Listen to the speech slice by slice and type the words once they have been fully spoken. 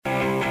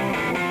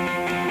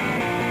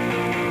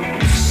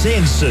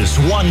Census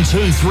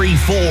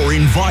 1234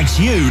 invites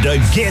you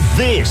to Get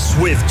This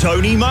with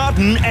Tony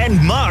Martin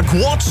and Mark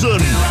Watson.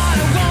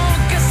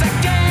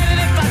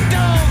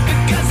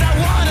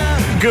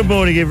 Good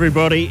morning,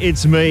 everybody.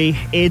 It's me,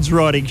 Ed's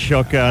riding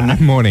shotgun.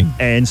 Good morning.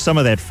 And some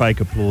of that fake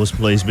applause,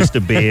 please,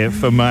 Mr. Bear,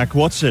 for Mark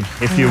Watson,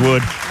 if you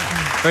would.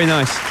 Very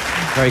nice.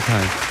 Very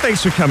kind.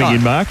 Thanks for coming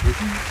in, Mark.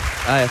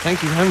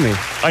 Thank you for having me.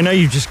 I know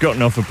you've just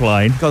gotten off a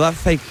plane. God, that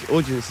fake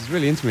audience is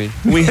really into me.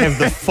 We have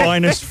the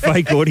finest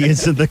fake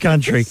audience in the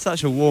country.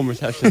 Such a warm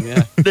reception,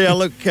 yeah. Now,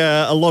 look,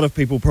 a lot of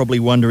people probably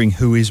wondering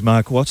who is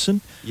Mark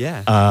Watson.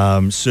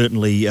 Yeah.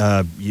 Certainly,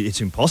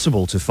 it's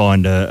impossible to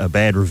find a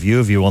bad review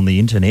of you on the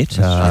internet.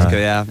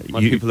 Yeah, my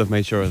people have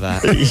made sure of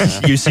that.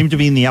 You seem to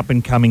be in the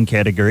up-and-coming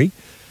category.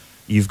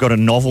 You've got a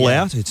novel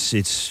out.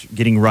 It's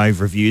getting rave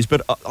reviews.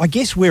 But I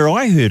guess where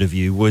I heard of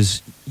you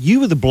was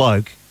you were the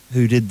bloke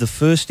who did the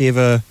first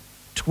ever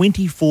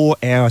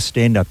 24-hour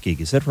stand-up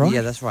gig. Is that right? Yeah,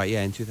 that's right.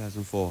 Yeah, in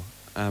 2004.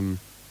 And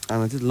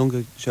I did a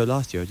longer show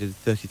last year. I did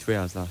 33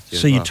 hours last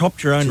year. So you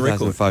topped your own record.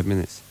 2005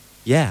 minutes.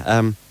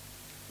 Yeah.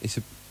 It's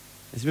a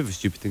bit of a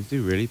stupid thing to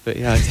do, really. But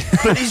yeah,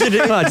 But is it?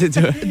 I did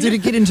do it. Did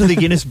it get into the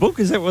Guinness Book?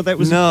 Is that what that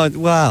was? No,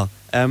 well,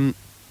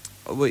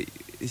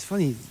 it's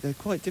funny. They're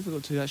quite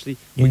difficult to actually.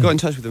 Yeah. We got in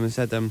touch with them and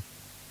said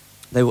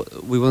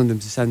we wanted them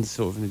to send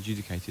sort of an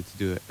adjudicator to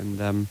do it, and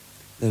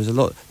there was a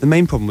lot. The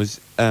main problem was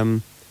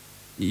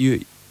you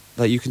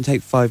can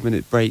take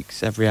 5-minute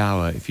breaks every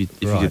hour if you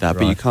do that,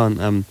 but you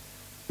can't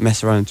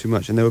mess around too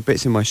much. And there were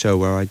bits in my show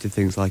where I did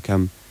things like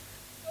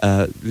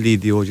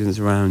lead the audience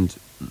around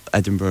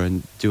Edinburgh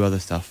and do other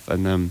stuff.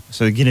 And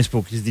so the Guinness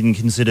Book didn't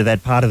consider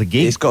that part of the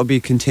gig. It's got to be a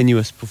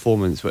continuous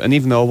performance. And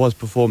even though I was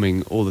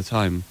performing all the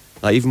time,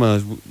 like even when I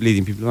was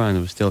leading people around, I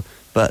was still.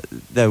 But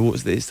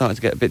it started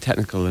to get a bit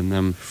technical, and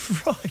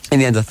right. In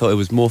the end, I thought it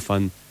was more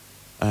fun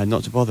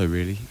not to bother,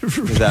 really.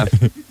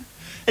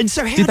 And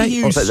so how do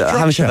you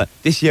structure?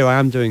 This year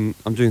I'm doing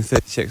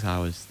 36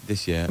 hours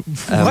this year.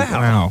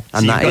 Wow.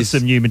 And so you've got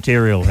some new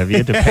material, have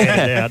you, to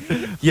pad it out?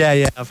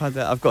 Yeah.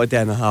 I've got a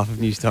day and a half of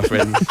new stuff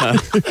written.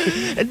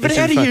 But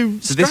how do you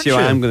So this year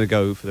I am going to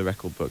go for the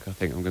record book. I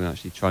think I'm going to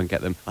actually try and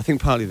get them. I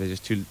think partly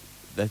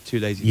they're too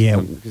lazy to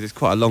come, because it's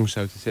quite a long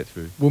show to sit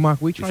through. Well,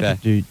 Mark, we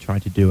tried to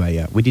do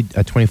we did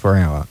a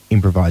 24-hour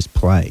improvised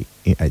play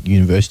at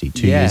university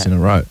 2 years in a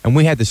row, and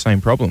we had the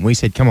same problem. We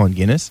said, "Come on,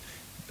 Guinness.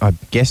 I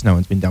guess no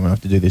one's been dumb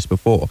enough to do this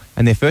before."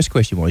 And their first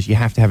question was, you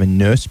have to have a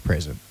nurse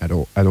present at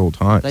all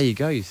times. There you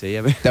go, you see.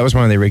 I mean, that was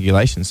one of their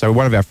regulations. So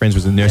one of our friends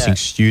was a nursing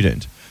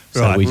student,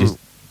 so we just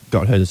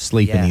got her to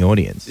sleep in the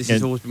audience. This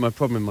has always been my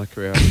problem in my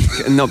career,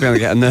 not being able to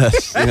get a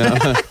nurse. You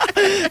know?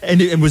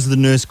 And was the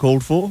nurse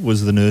called for?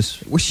 Was the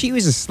nurse? Well, she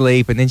was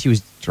asleep, and then she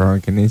was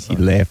drunk, and then she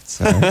left.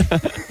 So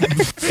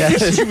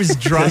she was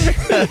drunk.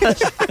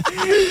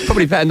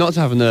 Probably better not to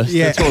have a nurse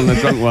at all than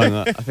a drunk one.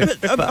 I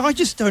think. But I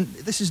just don't.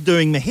 This is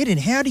doing my head in.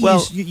 How do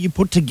you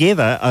put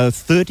together a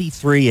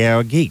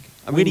 33-hour gig?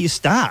 Where do you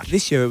start?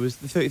 This year, it was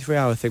the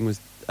 33-hour thing was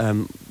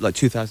like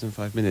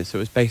 2,005 minutes. So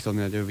it was based on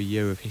the idea of a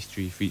year of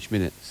history for each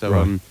minute.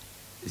 So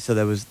so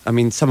there was. I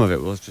mean, some of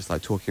it was just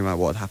like talking about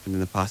what had happened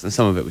in the past, and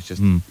some of it was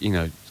just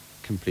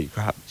complete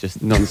crap,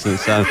 just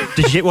nonsense.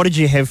 What did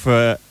you have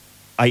for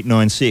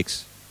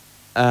 896?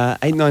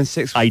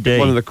 896 was AD.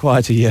 one of the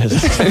quieter years.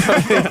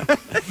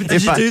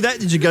 Did you do that?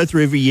 Did you go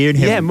through every year?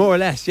 And more or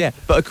less, yeah.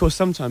 But of course,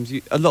 sometimes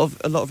a lot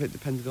of it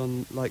depended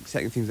on like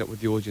setting things up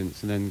with the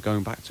audience and then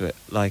going back to it.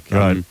 Like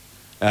there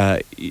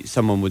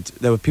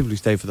were people who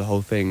stayed for the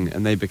whole thing,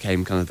 and they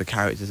became kind of the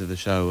characters of the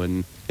show.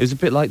 And it was a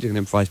bit like doing an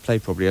improvised play.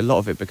 Probably a lot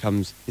of it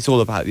it's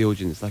all about the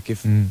audience. Like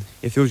if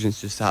the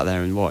audience just sat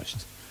there and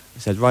watched,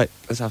 said, right,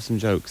 let's have some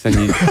jokes, then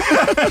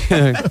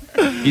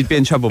you'd be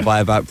in trouble by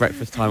about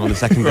breakfast time on the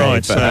second day.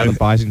 Right, so the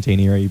Byzantine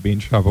era, you'd be in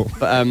trouble.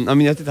 But I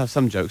mean, I did have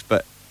some jokes,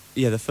 but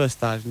yeah, the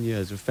first 1,000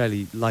 years were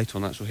fairly light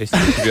on actual history,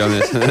 to be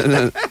honest.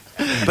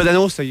 But then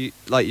also, you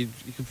can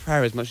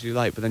prepare as much as you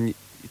like, but then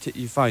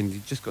you find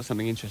you've just got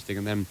something interesting,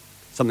 and then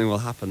something will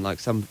happen, like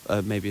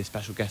maybe a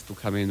special guest will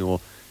come in, or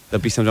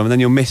there'll be some drama, and then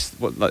you'll miss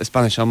like the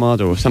Spanish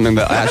Armada or something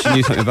that I actually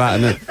knew something about.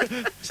 And then,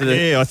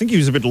 I think he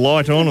was a bit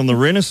light on the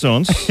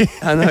Renaissance.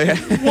 I know, yeah.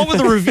 What were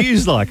the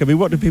reviews like? I mean,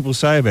 what did people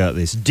say about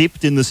this?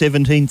 Dipped in the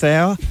 17th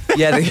hour?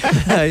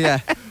 Yeah,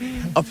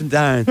 up and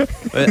down.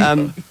 But,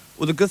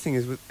 well, the good thing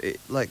is,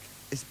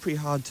 it's pretty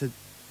hard to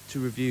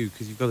review,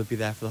 because you've got to be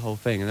there for the whole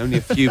thing, and only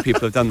a few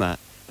people have done that.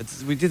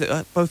 We did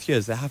it both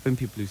years. There have been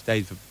people who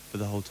stayed for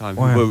the whole time,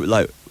 who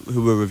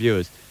were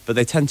reviewers, but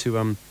they tend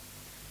to.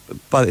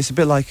 But it's a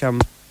bit like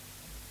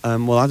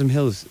Adam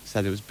Hills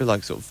said, it was a bit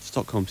like sort of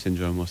Stockholm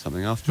syndrome or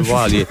something. After a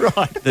while,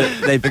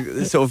 they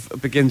sort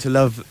of begin to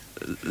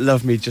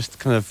love me, just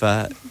kind of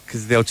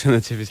because the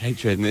alternative is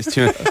hatred, and it's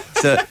too.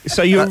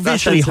 So you're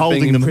eventually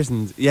holding them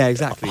imprisoned. Yeah,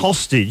 exactly.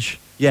 Hostage.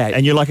 Yeah,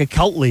 and you're like a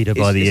cult leader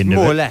by the end of it.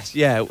 More or less,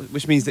 yeah.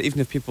 Which means that even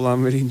if people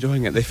aren't really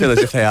enjoying it, they feel as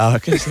if they are.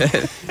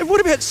 And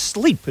what about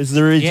sleep? Do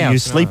you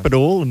sleep at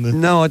all?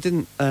 No, I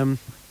didn't.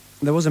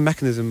 There was a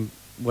mechanism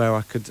where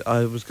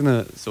I was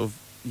going to sort of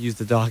use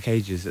the Dark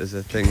Ages as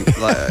a thing.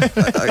 Like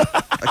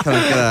I kind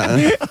of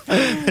get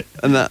that,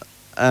 and that.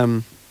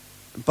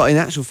 But in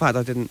actual fact,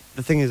 I didn't.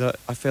 The thing is,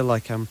 I feel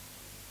like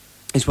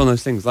it's one of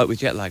those things, like with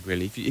jet lag.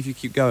 Really, if you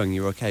keep going,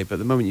 you're okay. But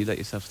the moment you let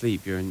yourself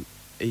sleep, you're in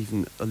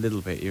even a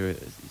little bit. You're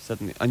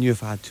suddenly. I knew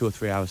if I had 2 or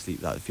 3 hours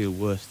sleep, that would feel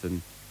worse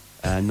than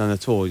none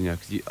at all. You know,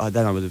 because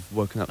then I would have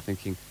woken up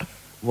thinking,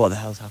 what the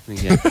hell's happening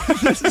here?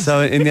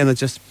 So in the end, I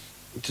just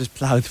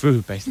ploughed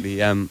through,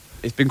 basically.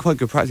 It's been quite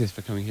good practice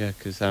for coming here,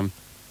 because I'm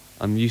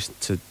used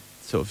to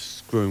sort of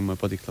screwing my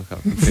body clock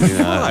up completely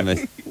now.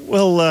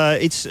 Well,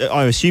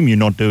 I assume you're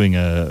not doing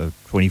a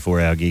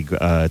 24-hour gig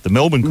at the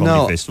Melbourne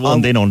Comedy Festival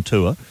and then on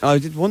tour. I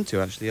did want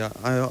to, actually.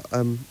 I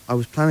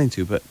was planning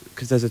to, but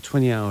because there's a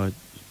 20-hour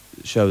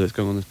show that's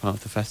going on as part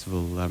of the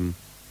festival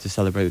to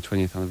celebrate the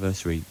 20th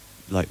anniversary,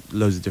 like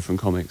loads of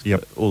different comics.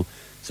 Yep. So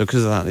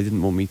because of that, they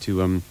didn't want me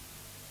to...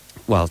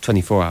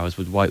 24 hours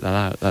would wipe that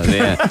out.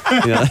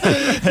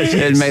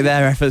 It'd make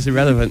their efforts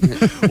irrelevant.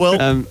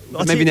 Well,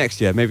 maybe next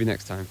year, maybe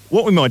next time.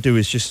 What we might do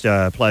is just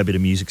play a bit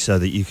of music so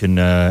that you can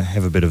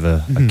have a bit of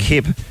a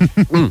kip,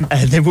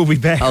 and then we'll be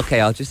back.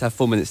 Okay, I'll just have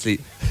 4 minutes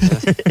sleep.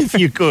 If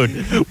you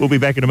could. We'll be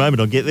back in a moment.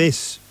 I'll Get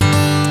This.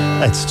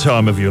 That's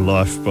Time of Your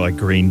Life by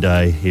Green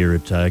Day here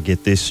at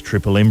Get This,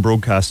 Triple M,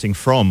 broadcasting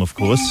from, of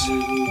course,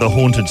 the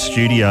Haunted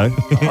Studio.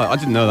 I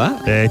didn't know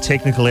that.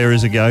 Technical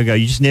errors a go-go.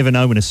 You just never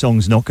know when a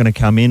song's not going to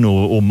come in,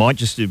 or might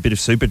just a bit of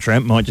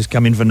Supertramp might just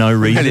come in for no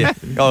reason. Really?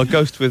 Oh, a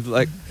ghost with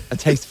like a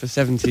taste for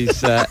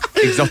 70s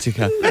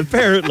exotica.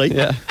 Apparently.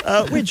 Yeah.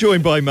 We're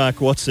joined by Mark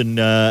Watson,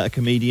 a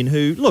comedian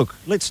who, look,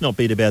 let's not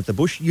beat about the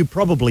bush, you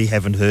probably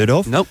haven't heard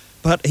of. Nope.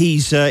 But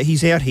he's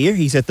out here.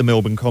 He's at the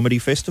Melbourne Comedy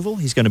Festival.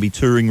 He's going to be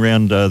touring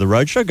around the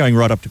roadshow, going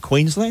right up to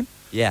Queensland.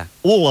 Yeah.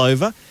 All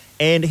over.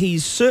 And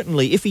he's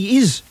certainly, if he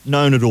is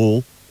known at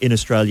all in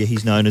Australia,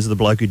 he's known as the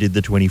bloke who did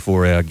the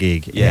 24-hour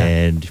gig. Yeah.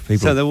 And people...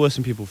 So there were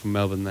some people from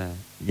Melbourne there.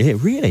 Yeah,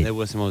 really? There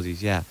were some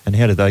Aussies, yeah. And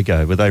how did they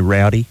go? Were they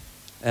rowdy?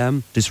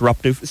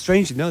 Disruptive?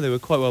 Strangely, no, they were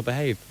quite well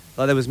behaved.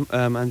 Like there was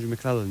Andrew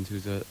McClelland,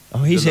 who's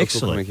he's local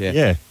excellent. comic here.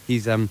 Yeah.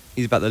 He's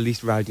about the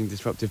least rowdy and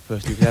disruptive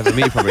person you could ever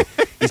meet, probably.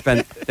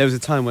 There was a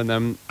time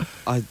when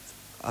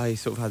I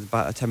sort of had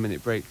about a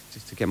 10-minute break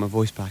just to get my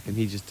voice back, and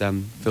he just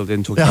filled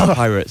in talking about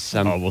pirates.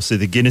 Well, see,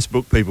 the Guinness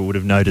Book people would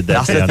have noted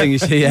that. That's the thing, you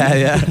see,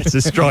 yeah. It's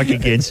a strike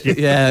against you.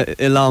 Yeah,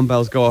 alarm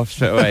bells go off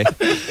straight away.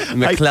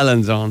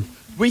 McClelland's on.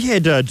 We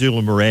had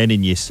Dylan Moran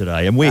in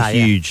yesterday, and we're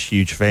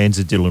huge fans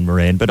of Dylan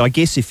Moran. But I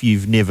guess if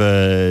you've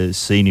never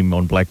seen him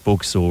on Black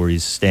Books or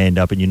his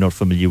stand-up and you're not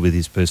familiar with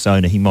his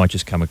persona, he might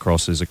just come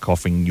across as a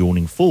coughing,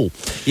 yawning fool.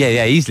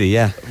 Yeah, easily,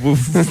 yeah.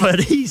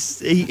 But he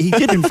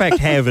did, in fact,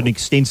 have an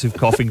extensive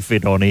coughing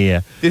fit on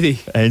air. Did he?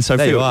 And so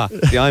there you are.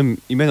 See,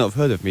 you may not have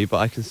heard of me, but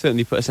I can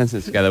certainly put a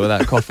sentence together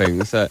without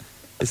coughing. So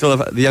it's all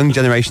about the young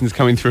generation's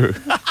coming through.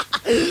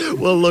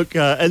 Well, look,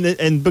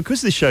 and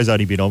because this show's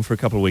only been on for a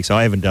couple of weeks,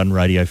 I haven't done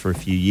radio for a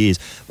few years.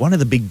 One of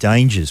the big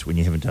dangers when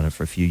you haven't done it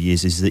for a few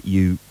years is that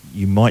you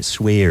might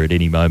swear at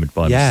any moment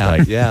by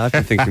mistake. Yeah, I've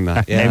been thinking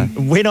that. Yeah.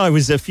 And when I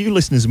was, a few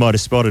listeners might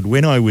have spotted,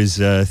 when I was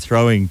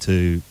throwing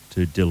to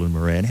Dylan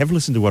Moran, have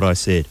listened to what I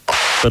said.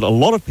 But a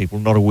lot of people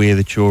are not aware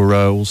that you're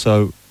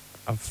also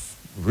a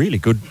really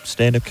good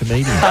stand-up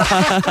comedian.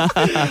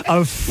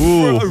 I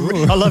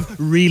love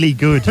really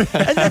good. And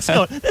that's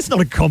not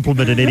a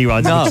compliment in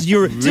anyone's. No,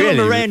 you're really, Dylan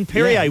Moran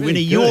Perrier winner.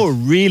 Really you're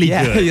really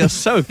good. You're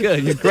so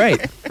good. You're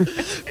great.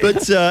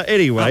 But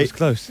anyway, that was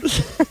close.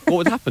 What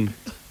would happen?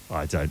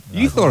 I don't know.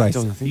 You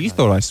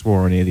thought I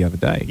swore on air the other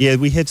day. Yeah,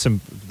 we had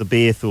the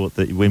bear thought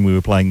that when we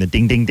were playing the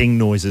ding ding ding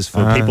noises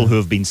for people who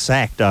have been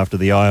sacked after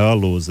the II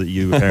laws that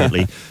you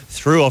apparently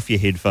threw off your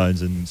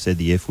headphones and said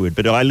the F word.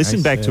 But I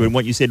listened back to it and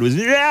what you said was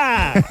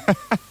yeah.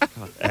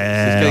 It's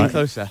getting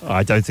closer.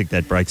 I don't think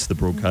that breaks the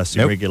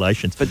broadcasting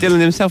regulations. But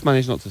Dylan himself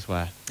managed not to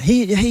swear.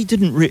 He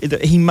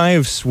didn't. He may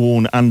have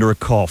sworn under a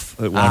cough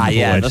at one point.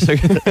 Yeah, that's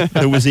okay.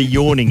 There was a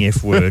yawning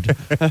F word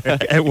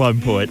at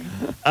one point.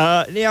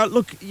 Now,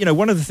 look,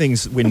 one of the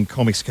things when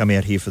comics come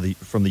out here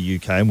from the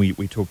UK, and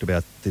we talked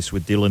about this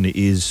with Dylan,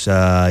 is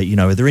are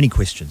there any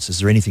questions? Is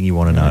there anything you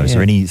want to know? Is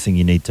there anything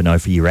you need to know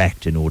for your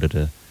act in order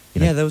to?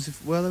 Yeah, there was a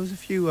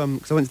few.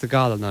 Because I went to the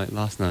gala night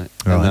last night.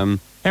 Right. And,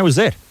 how was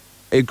that?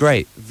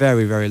 Great,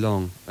 very, very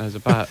long. There was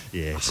about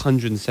Yes.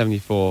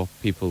 174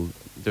 people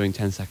doing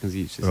 10 seconds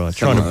each. Right,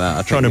 trying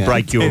to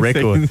break your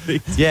record.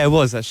 Yeah, it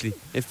was actually.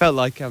 It felt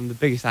like the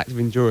biggest act of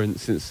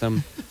endurance since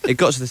it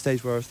got to the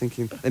stage where I was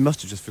thinking they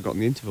must have just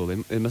forgotten the interval.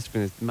 It must have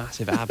been a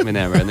massive admin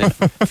error and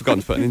they've forgotten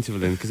to put an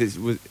interval in because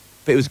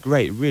it was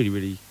great, really,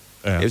 really.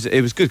 Yeah.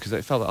 It was good because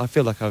I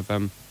feel like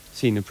I've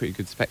seen a pretty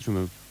good spectrum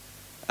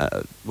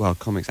of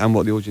comics and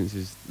what the audience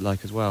is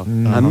like as well.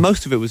 And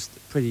most of it was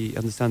pretty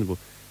understandable.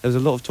 There was a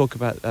lot of talk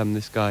about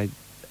this guy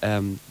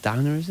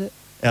Downer, is it?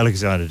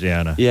 Alexander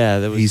Downer. Yeah,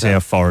 there was. He's our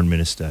foreign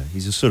minister.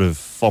 He's a sort of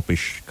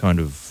foppish kind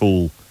of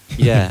fool.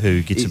 Yeah.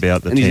 who gets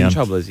about the and town. he's in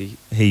trouble, is he?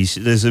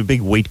 There's a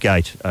big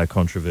Wheatgate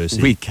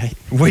controversy. Wheatgate.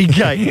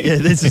 Wheatgate. Yeah,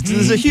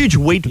 there's a huge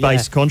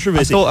wheat-based I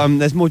controversy. thought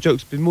there's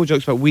been more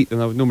jokes about wheat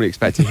than I would normally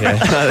expect to hear.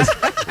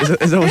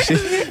 There's always,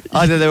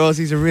 either the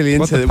Aussies are really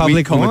into the wheat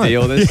public comedy,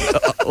 or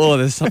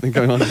there's something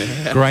going on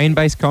here.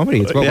 Grain-based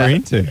comedy. It's what we're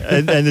into.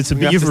 and it's a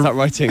We have to start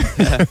writing.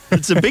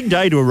 it's a big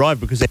day to arrive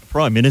because our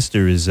Prime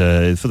Minister is,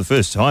 for the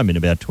first time in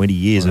about 20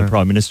 years, the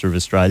Prime Minister of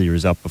Australia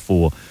is up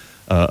before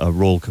a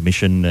Royal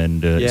Commission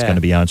and is going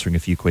to be answering a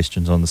few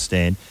questions on the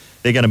stand.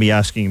 They're going to be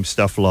asking him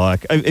stuff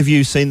like, have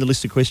you seen the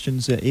list of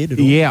questions, Ed, at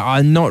all? Yeah,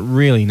 I not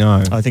really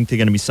know. I think they're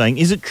going to be saying,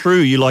 is it true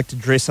you like to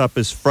dress up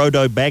as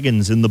Frodo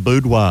Baggins in the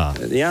boudoir?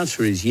 The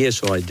answer is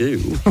yes, I do.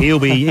 He'll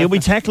be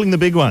tackling the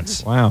big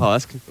ones. Wow. Oh,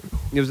 that's good.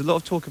 There was a lot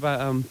of talk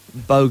about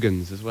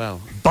Bogans as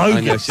well. Bogans?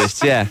 I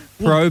noticed, yeah.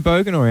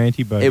 Pro-Bogan or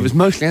anti-Bogan? It was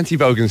mostly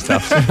anti-Bogan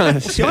stuff.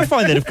 See, I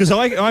find that because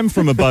I'm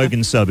from a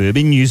Bogan suburb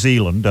in New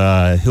Zealand,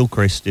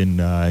 Hillcrest in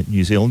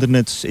New Zealand, and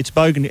it's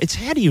Bogan. It's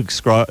how do you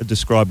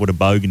describe what a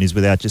Bogan is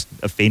without just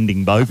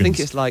offending Bogans? I think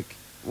it's like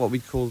what we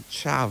call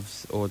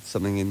chavs or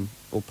something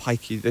or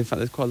pikey. In fact,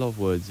 there's quite a lot of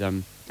words.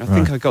 I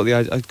think I got the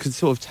idea. I could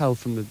sort of tell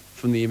from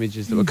the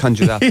images that were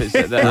conjured up. It's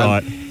that,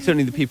 Right.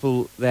 Certainly the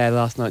people there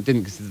last night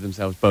didn't consider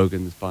themselves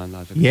Bogans by and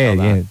large. I could Yeah,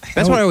 tell yeah. that.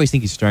 That's what I always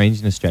think is strange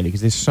in Australia,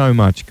 because there's so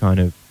much kind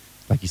of,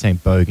 like you're saying,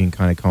 Bogan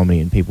kind of comedy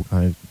and people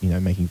kind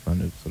of, making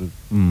fun of sort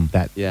of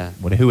that, Yeah.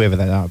 whoever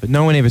they are. But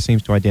no one ever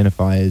seems to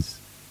identify as...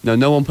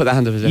 No one put their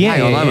hand up and said,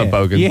 hang on, I'm a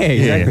Bogan. Yeah,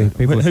 exactly.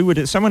 People, Who would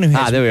it? Someone who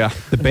has there we are.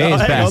 the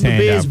bear's hang on, the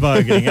bear's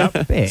boganing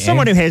up. Bear.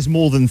 Someone who has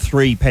more than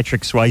 3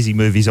 Patrick Swayze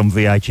movies on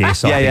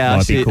VHS, I think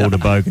might be called a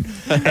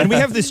bogan. And we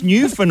have this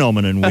new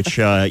phenomenon which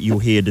you'll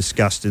hear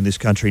discussed in this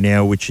country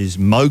now, which is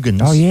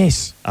Mogans. Oh,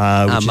 yes.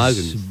 Which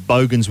is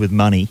bogans with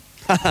money.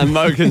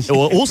 Mogans.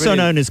 Or also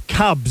known as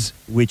Cubs,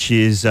 which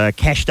is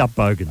cashed up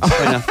bogans.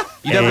 Fair enough.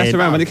 You don't mess And-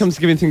 around when it comes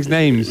to giving things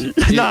names.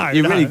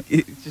 You really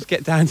just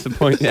get down to the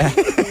point. Yeah.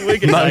 We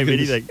can name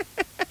anything.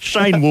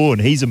 Shane Warne,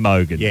 he's a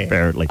Mogan,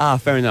 apparently.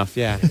 Fair enough.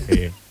 Yeah.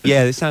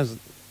 Yeah. It sounds.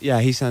 Yeah,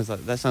 he sounds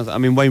like that. Sounds like. I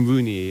mean, Wayne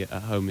Rooney at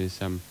home is.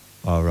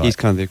 Oh, right. He's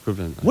kind of the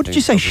equivalent. I What did think,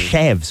 you say,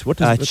 probably. shavs? What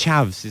does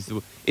Chavs is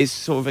the. It's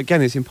sort of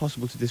again. It's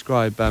impossible to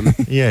describe.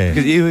 Yeah.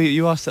 Because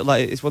you are so,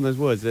 like it's one of those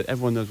words that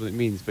everyone knows what it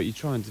means, but you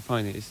try and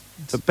define it.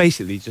 But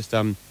basically just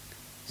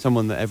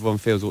someone that everyone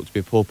feels ought to be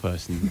a poor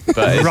person,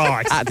 but is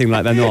Right. acting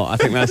like they're not. I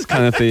think that's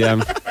kind of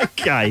the.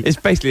 Okay. It's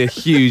basically a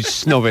huge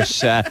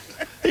snobbish.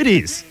 It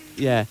is.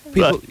 Yeah,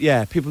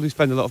 people who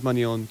spend a lot of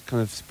money on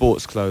kind of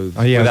sports clothes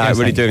Oh, yeah, I was without gonna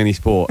really say. doing any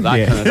sport, that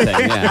Yeah. kind of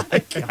thing. Yeah,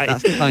 Okay.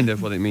 that's kind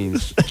of what it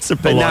means. That's a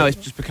But now polite.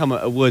 it's just become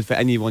a word for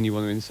anyone you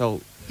want to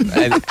insult.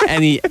 And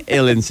any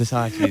ill in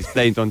society is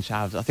blamed on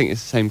chavs. I think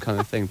it's the same kind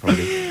of thing,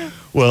 probably.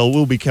 Well,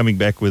 we'll be coming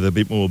back with a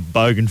bit more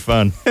bogan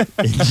fun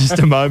in just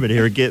a moment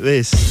here. And get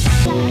this.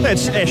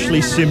 That's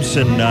Ashley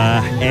Simpson,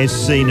 as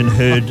seen and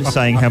heard,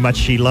 saying how much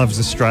she loves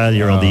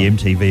Australia on the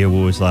MTV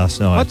Awards last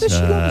night. What does she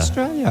love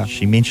Australia?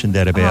 She mentioned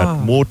that about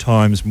more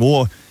times,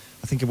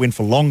 I think it went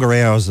for longer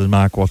hours than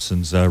Mark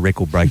Watson's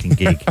record-breaking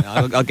gig.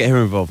 I'll get her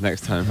involved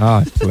next time.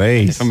 Oh,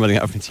 please. If I'm running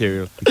out of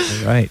material.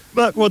 Great.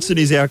 Mark Watson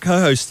is our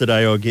co-host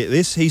today, I'll get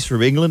this. He's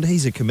from England.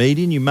 He's a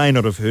comedian. You may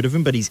not have heard of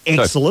him, but he's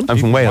excellent. I'm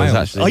from Wales, Wales.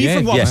 actually. Oh, you're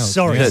from Wales? yeah.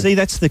 Sorry. Yeah. See,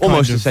 that's the kind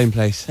Almost of... the same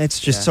place. That's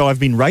just Yeah. so I've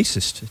been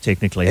racist,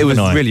 technically. It was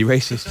haven't I? really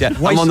racist. Yeah,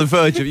 I'm on the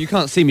verge of. You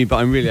can't see me, but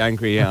I'm really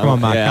angry. Yeah, Come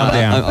on, Mark, calm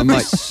down.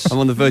 I'm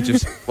on the verge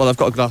of. Well, I've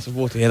got a glass of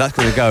water here. That's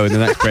going to go in the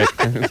next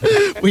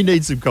break. We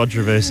need some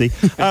controversy.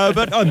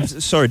 But I'm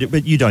sorry,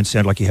 but you don't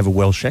sound like you have a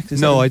Welsh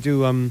accent. No, I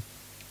do.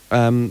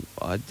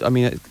 I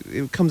mean,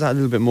 it comes out a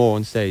little bit more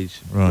on stage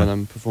Right. when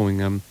I'm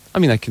performing. I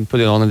mean, I can put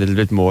it on a little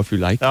bit more if you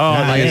like. Oh,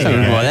 Like, yeah,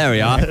 something yeah. more. There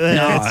we are.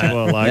 That's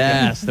more like it.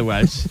 Yes, the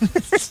Welsh.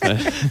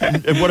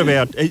 And what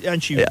about,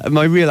 aren't you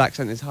My real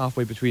accent is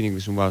halfway between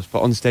English and Welsh, but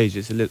on stage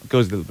goes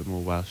a little bit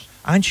more Welsh.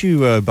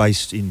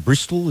 based in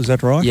Bristol, is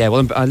that right? Yeah,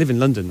 well, I live in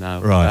London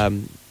now. Right.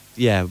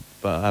 Yeah,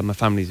 but my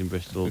family's in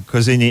Bristol.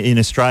 Because in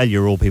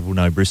Australia, all people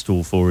know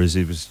Bristol for is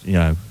it was,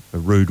 a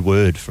rude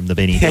word from the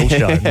Benny Hill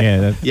show.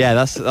 Yeah, Yeah,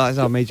 that's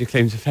our major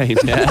claim to fame.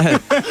 Yeah.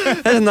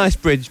 There's a nice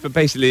bridge, but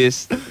basically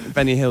it's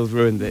Benny Hill's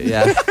ruined it.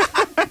 Yeah,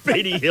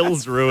 Benny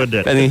Hill's ruined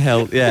it. Benny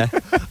Hill. Yeah,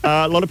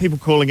 A lot of people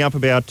calling up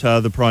about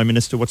the Prime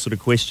Minister. What sort of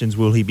questions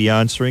will he be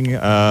answering?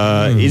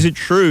 Is it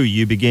true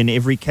you begin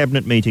every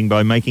cabinet meeting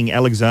by making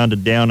Alexander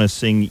Downer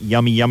sing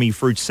Yummy Yummy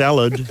Fruit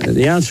Salad?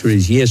 The answer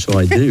is yes,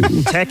 I do.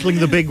 Tackling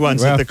the big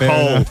ones Well, at the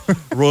fair Cole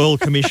Royal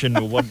Commission.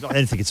 Or what, I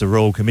don't think it's a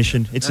Royal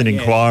Commission. It's an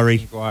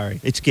inquiry.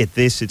 It's get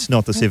this. It's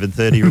not the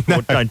 7:30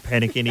 report. Don't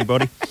panic,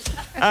 anybody.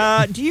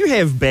 Do you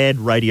have bad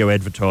radio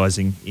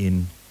advertising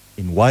in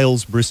in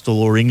Wales,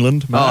 Bristol, or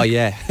England? Mark? Oh,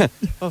 yeah.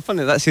 Well,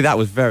 funny, that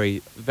was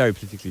very, very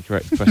politically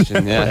correct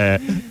question, yeah.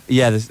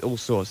 Yeah, there's all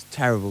sorts.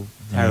 Terrible.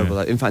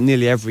 Like, in fact,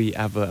 nearly every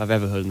I've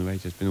ever heard on the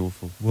radio has been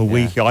awful. Well,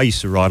 I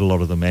used to write a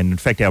lot of them, and in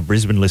fact, our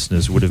Brisbane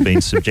listeners would have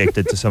been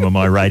subjected to some of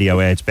my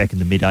radio ads back in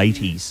the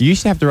mid-'80s. You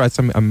used to have to write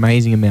some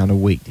amazing amount a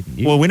week, didn't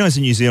you? Well, when I was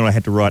in New Zealand, I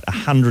had to write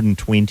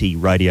 120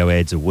 radio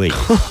ads a week.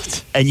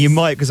 And you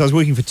might, because I was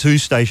working for 2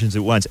 stations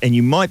at once, and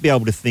you might be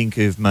able to think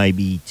of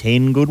maybe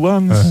 10 good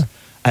ones.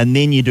 And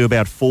then you do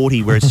about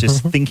 40 where it's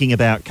just thinking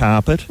about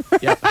carpet.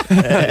 Yeah.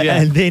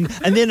 And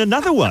then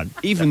another one.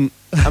 Even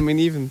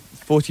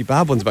 40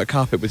 bad ones about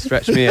carpet would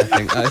stretch me, I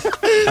think.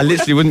 I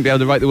literally wouldn't be able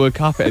to write the word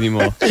carpet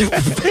anymore.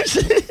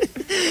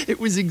 It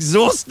was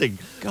exhausting.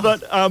 God.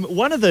 But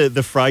one of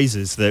the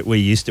phrases that we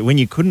used to, when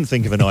you couldn't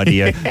think of an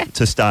idea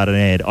to start an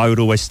ad, I would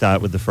always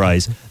start with the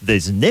phrase,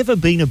 "There's never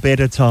been a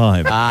better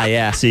time." Ah,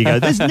 yeah. So you go,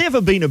 "There's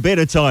never been a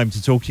better time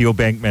to talk to your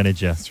bank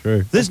manager." That's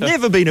true. "There's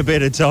never been a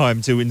better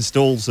time to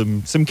install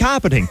some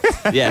carpeting,"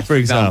 Yeah, for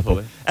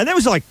example. And that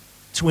was like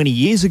 20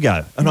 years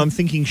ago, and I'm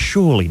thinking,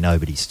 surely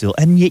nobody's still,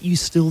 and yet you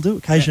still do.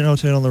 Occasionally I'll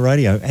turn on the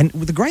radio, and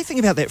the great thing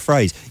about that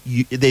phrase,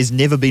 "there's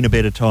never been a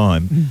better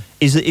time,"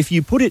 is that if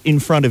you put it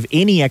in front of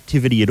any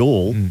activity at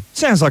all, it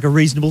sounds like a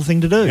reasonable thing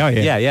to do. Oh,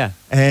 yeah. Yeah.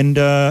 And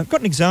I've got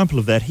an example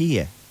of that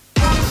here.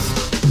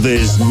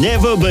 There's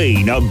never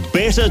been a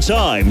better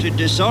time To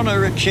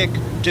dishonour a cheque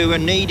to a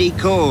needy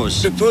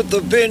cause. To put the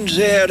bins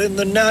out in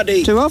the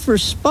nutty. To offer a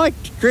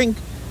spiked drink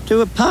to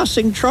a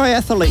passing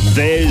triathlete.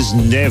 There's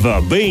never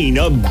been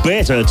a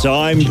better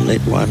time To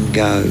let one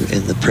go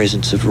in the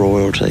presence of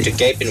royalty. To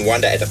gape in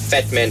wonder at a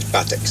fat man's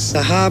buttocks.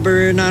 To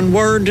harbour an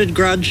unwarranted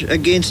grudge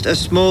against a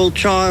small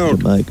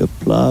child. To make a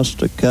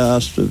plaster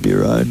cast of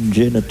your own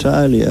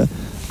genitalia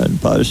and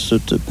post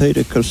it to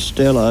Peter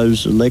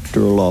Costello's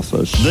electoral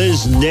office.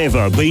 There's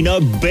never been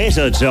a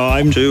better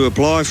time To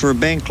apply for a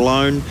bank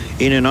loan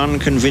in an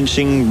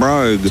unconvincing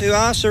brogue. To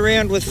arse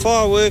around with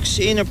fireworks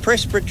in a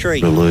presbytery.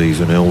 To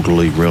leave an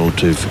elderly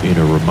relative in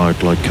a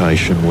remote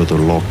location with a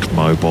locked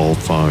mobile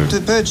phone.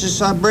 To purchase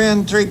a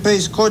brown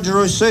 3-piece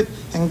corduroy suit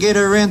and get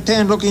around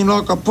town looking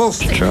like a poof.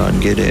 To try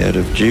and get out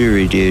of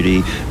jury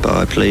duty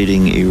by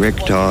pleading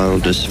erectile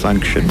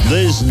dysfunction.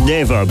 There's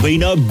never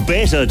been a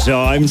better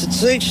time To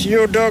teach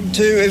your dog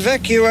to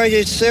evacuate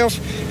itself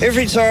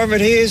every time it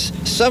hears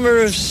Summer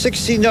of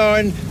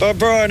 69 by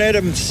Brian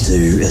Adams.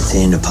 To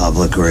attend a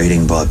public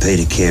reading by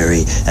Peter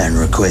Carey and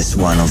request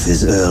one of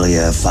his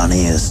earlier,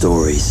 funnier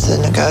stories. To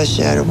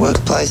negotiate a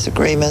workplace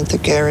agreement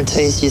that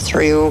guarantees you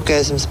 3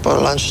 orgasms by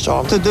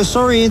lunchtime. To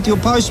disorient your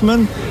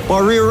postman by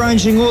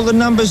rearranging all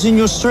the numbers in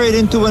your street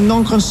into a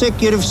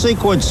non-consecutive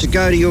sequence. To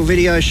go to your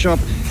video shop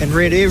and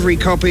rent every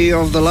copy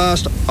of the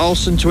last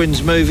Olsen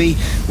Twins movie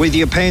with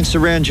your pants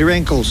around your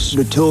ankles.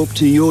 To talk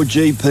to your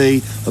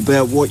GP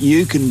about what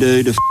you can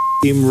do to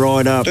him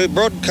right up. To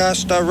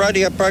broadcast a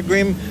radio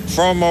program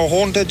from a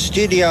haunted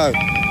studio.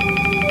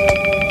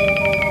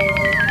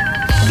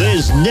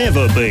 There's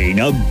never been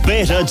a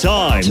better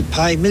time To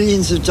pay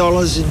millions of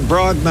dollars in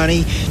bribe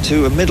money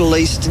to a Middle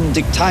Eastern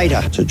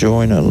dictator. To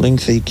join a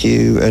lengthy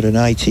queue at an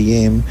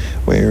ATM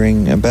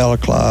wearing a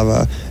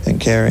balaclava and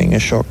carrying a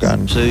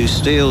shotgun. To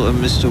steal a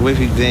Mr.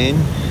 Whipping van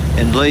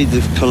and lead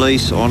the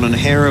police on an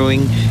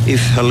harrowing, if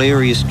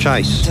hilarious,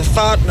 chase. To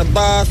fart in a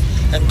bath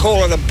and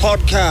call it a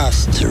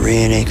podcast. To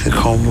reenact the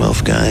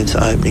Commonwealth Games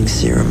opening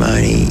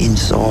ceremony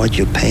inside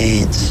your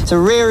pants. To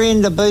rear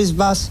end a booze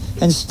bus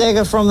and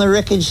stagger from the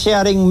wreckage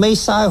shouting, "Me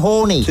So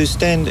Horny." To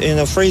stand in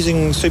a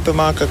freezing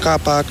supermarket car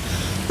park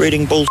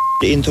reading bull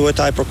into a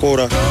tape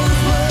recorder.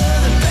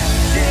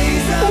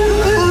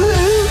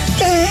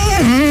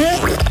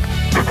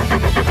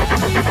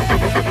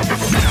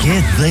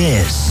 Get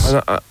this.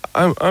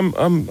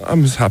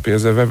 I'm as happy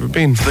as I've ever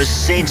been. For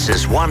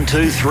Census 1,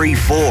 2, 3,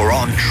 4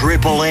 on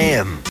Triple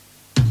M.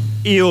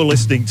 You're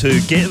listening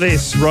to Get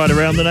This right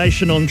around the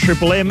nation on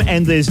Triple M,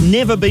 and there's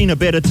never been a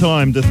better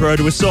time to throw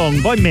to a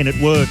song by Men at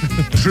Work.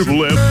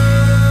 Triple M.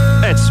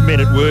 That's Men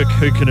at Work.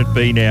 Who can it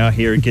be now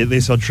here at Get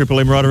This on Triple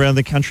M right around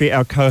the country?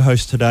 Our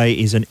co-host today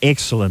is an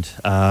excellent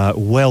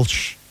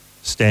Welsh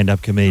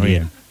stand-up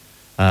comedian,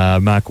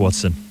 Mark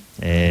Watson.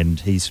 And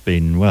he's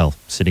been, well,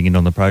 sitting in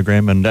on the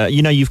program. And,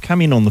 you've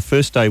come in on the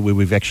first day where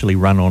we've actually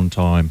run on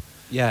time.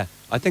 Yeah,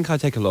 I think I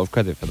take a lot of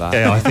credit for that.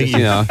 Yeah, I think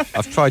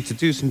I've tried to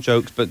do some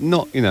jokes, but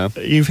not,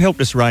 You've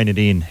helped us rein it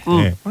in.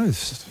 Yeah.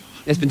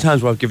 There's been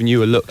times where I've given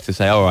you a look to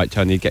say, "All right,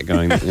 Tony, get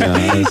going." Give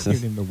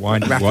him the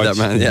wine. Wrap it up,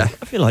 man. Yeah.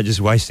 I feel like let's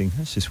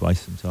just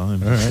waste some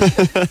time. All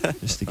right.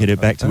 Just to get it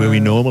back to where we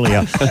normally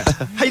are.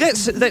 Hey,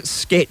 that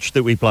sketch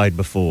that we played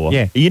before.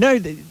 Yeah.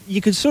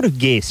 You could sort of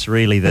guess,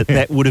 really,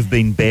 that would have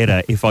been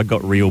better if I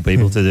got real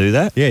people to do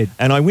that. Yeah.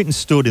 And I went and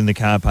stood in the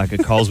car park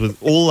at Coles with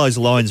all those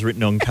lines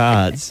written on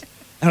cards.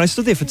 And I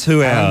stood there for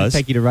 2 hours.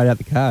 Take you to write out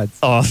the cards.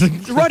 Oh,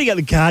 writing out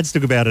the cards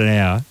took about an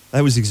hour.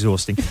 That was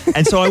exhausting.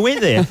 And so I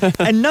went there,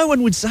 and no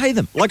one would say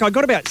them. Like, I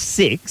got about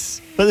 6,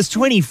 but there's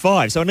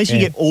 25, so unless you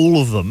get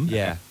all of them,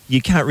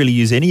 you can't really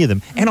use any of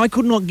them. And I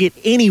could not get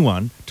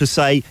anyone to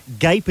say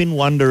gape in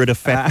wonder at a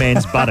fat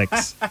man's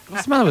buttocks.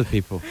 What's the matter with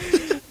people?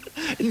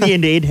 In the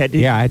end, Ed had to...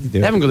 Yeah, I had to do They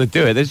it. haven't got to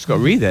do it. They just got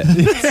to read it.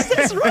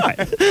 That's right.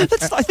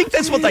 I think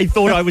that's what they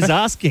thought I was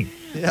asking.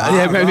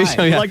 Maybe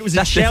so. Yeah. Like it was a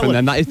That's different. challenge.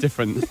 Then that is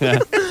different. Yeah.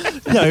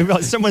 No,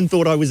 right, someone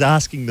thought I was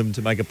asking them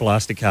to make a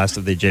plaster cast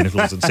of their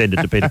genitals and send it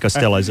to Peter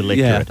Costello's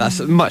electorate. Yeah, that's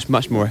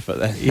much more effort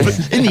there.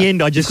 But in the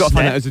end, I just Got to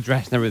find out his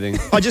address and everything.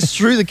 I just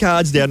threw the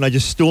cards down and I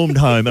just stormed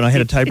home and I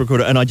had a tape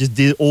recorder and I just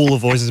did all the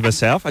voices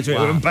myself. I just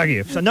went, bug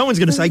you. So no one's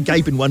going to say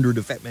gape and wonder at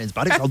a fat man's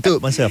buttocks. I'll do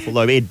it myself.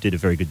 Although Ed did a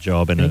very good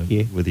job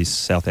with his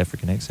South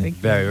African accent.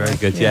 Very, very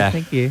good. Yeah.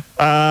 Thank you.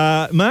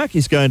 Mark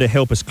is going to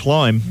help us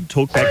climb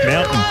Talkback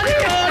Mountain.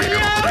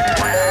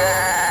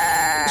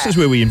 This is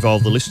where we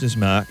involve the listeners,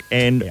 Mark.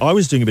 And I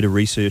was doing a bit of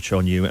research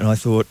on you and I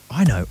thought,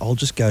 I know, I'll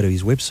just go to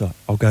his website.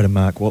 I'll go to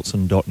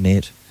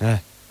markwatson.net.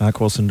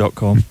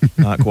 markwatson.com,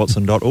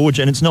 markwatson.org,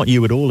 and it's not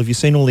you at all. Have you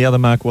seen all the other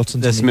Mark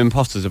Watsons? There's some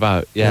imposters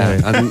about,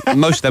 and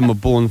most of them were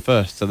born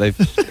first, so they've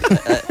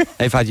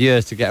had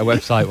years to get a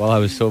website while I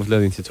was sort of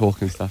learning to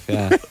talk and stuff.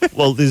 Yeah.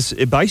 Well, there's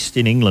based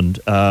in England,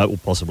 or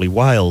possibly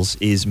Wales,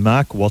 is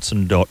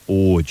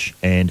markwatson.org,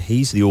 and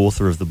he's the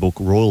author of the book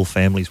Royal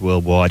Families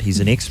Worldwide. He's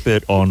an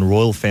expert on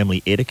royal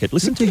family etiquette.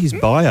 Listen to his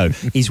bio.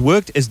 He's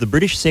worked as the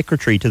British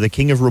Secretary to the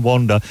King of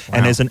Rwanda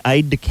and as an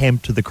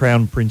aide-de-camp to the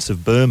Crown Prince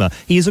of Burma.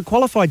 He is a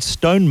qualified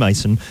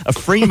stonemason, a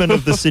freeman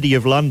of the City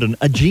of London,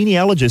 a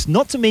genealogist,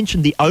 not to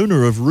mention the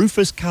owner of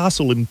Rufus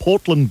Castle in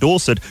Portland,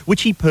 Dorset,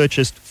 which he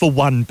purchased for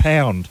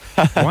 £1.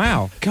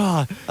 Wow.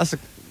 God,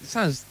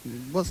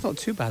 it's not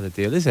too bad a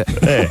deal, is it?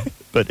 Yeah,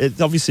 but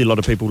it's obviously a lot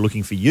of people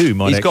looking for you.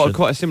 He's got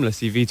quite a similar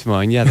CV to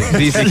mine. Yeah, they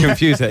could easily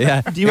confuse it.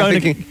 Yeah. Do you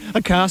own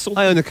a castle?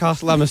 I own a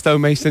castle. I'm a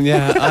stonemason.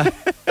 Yeah.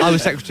 I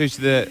was secretary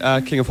to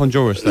the King of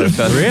Honduras, though.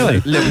 So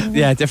Really?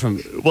 Yeah,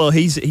 different. Well,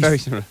 he's Very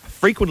similar.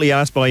 frequently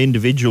asked by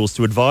individuals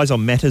to advise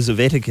on matters of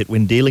etiquette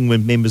when dealing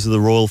with members of the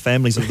royal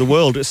families of the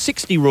world.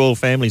 60 royal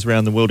families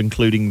around the world,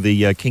 including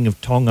the King of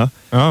Tonga.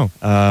 Oh.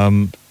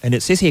 And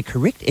it says here,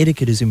 correct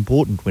etiquette is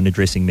important when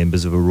addressing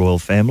members of a royal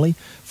family.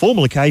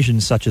 Formal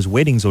occasions such as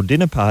weddings or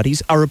dinner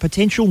parties are a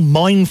potential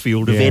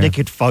minefield of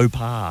etiquette faux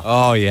pas.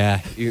 Oh, yeah.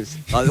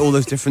 Like all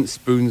those different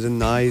spoons and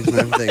knives and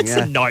everything. It's a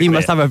Yeah. nightmare. He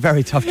must have a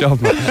very tough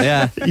job, man.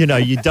 Yeah. You know,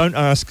 you don't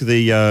ask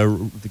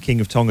the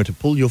King of Tonga to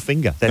pull your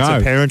finger. That's No.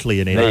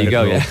 apparently an etiquette There you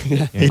go,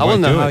 rule. yeah. I want to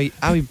won't know do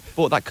how he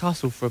bought that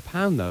castle for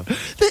 £1, though.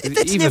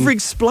 That's never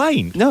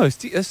explained. No,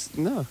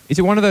 no. Is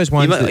it one of those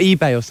ones that...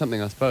 eBay or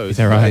something, I suppose. Is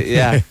that right?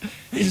 Yeah.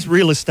 Is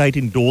real estate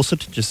in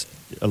Dorset just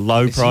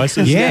low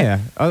prices?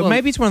 Yeah. Well-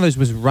 Maybe it's one of those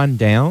was run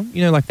down.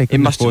 You know, like they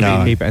couldn't must afford have to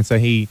been. keep it. And so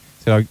he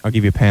said, I'll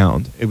give you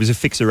 £1. It was a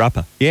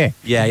fixer-upper. Yeah.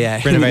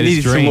 Yeah. Renovated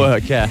Needed some dream.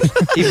 work, yeah.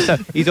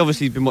 He's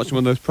obviously been watching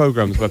one of those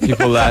programs where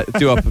people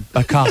do up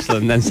a castle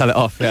and then sell it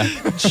off, yeah.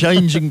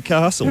 Changing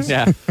castles.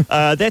 Yeah.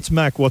 That's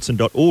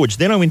markwatson.org.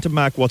 Then I went to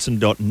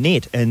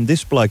markwatson.net, and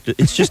this bloke,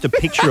 it's just a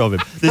picture of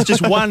him. There's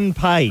just one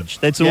page.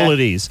 That's Yeah. all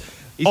it is.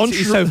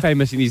 He's so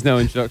famous he needs no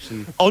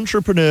introduction.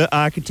 Entrepreneur,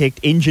 architect,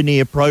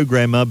 engineer,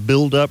 programmer,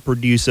 builder,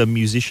 producer,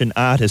 musician,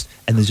 artist,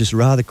 and there's just a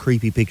rather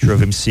creepy picture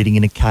of him sitting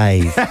in a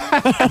cave.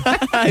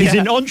 He's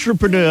an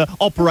entrepreneur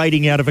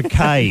operating out of a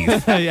cave.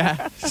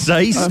 Yeah. So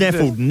he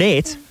snaffled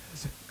net.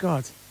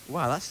 God.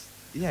 Wow,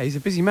 he's a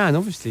busy man,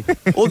 obviously.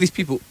 All these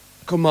people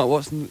called Mark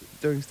Watson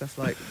doing stuff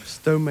like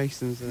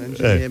stonemasons and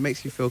engineer. Yeah. It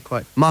makes you feel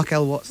quite... Mark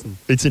L. Watson.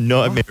 It's a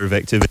nightmare of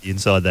activity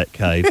inside that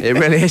cave. It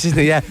really is, isn't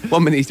it? Yeah.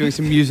 1 minute he's doing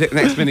some music,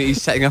 next minute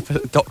he's setting up a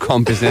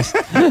 .com business.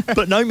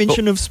 But no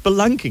mention of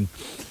spelunking.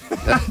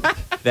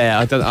 There,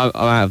 I'm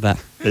out of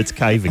that. It's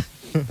caving.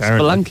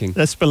 Apparently. Spelunking?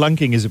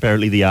 Spelunking is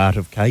apparently the art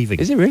of caving.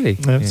 Is it really?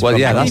 That's Well,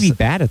 yeah, How can that's... you be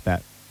bad at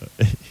that?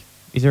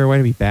 Is there a way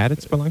to be bad at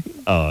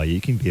spelunking? Oh,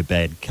 you can be a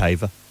bad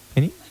caver.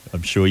 Can you?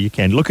 I'm sure you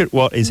can. Look at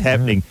what is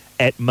happening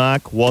at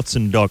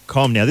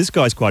markwatson.com. Now, this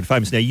guy's quite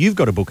famous. Now, you've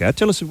got a book out.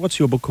 Tell us, what's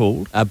your book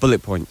called?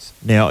 Bullet Points.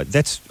 Now,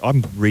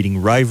 I'm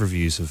reading rave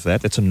reviews of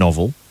that. That's a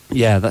novel.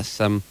 Yeah, that's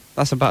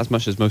about as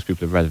much as most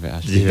people have read of it,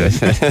 actually.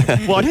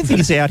 Yeah. Well, I don't think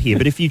it's out here,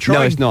 but if you try...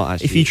 No, it's not,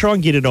 actually. If you try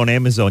and get it on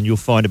Amazon, you'll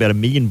find about 1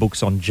 million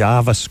books on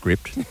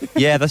JavaScript.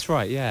 Yeah, that's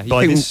right, yeah. You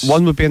By think this-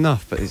 one would be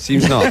enough, but it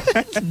seems not.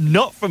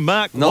 Not for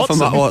Mark Not Watson. for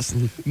Mark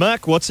Watson.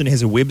 Mark Watson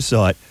has a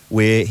website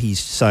where he's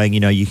saying,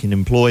 you can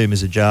employ him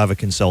as a Java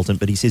consultant,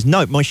 but he says,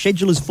 no, my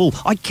schedule is full.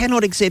 I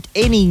cannot accept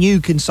any new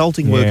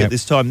consulting work Yeah. at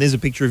this time. There's a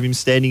picture of him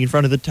standing in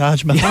front of the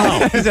Taj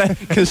Mahal.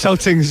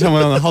 Consulting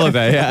someone on a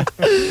holiday, yeah.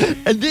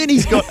 And then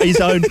he's got his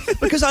own...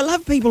 Because I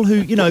love people who,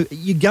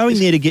 you're going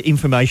there to get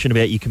information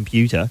about your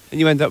computer. And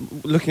you end up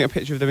looking at a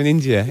picture of them in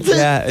India.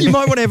 Yeah. You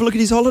might want to have a look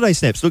at his holiday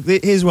snaps. Look,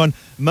 here's one.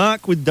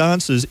 Mark with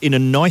dancers in a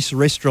nice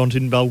restaurant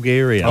in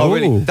Bulgaria. Oh,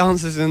 really? Ooh.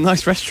 Dancers in a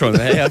nice restaurant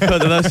there. Yeah, I've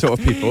heard of those sort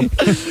of people.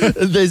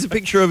 There's a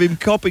picture of him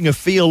copping a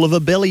feel of a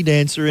belly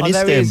dancer in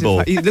There he is.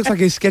 Istanbul. He looks like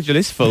his schedule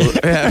is full.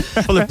 Yeah,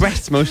 full of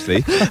breasts,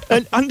 mostly.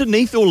 And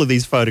underneath all of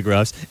these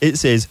photographs, it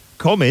says,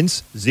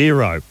 comments,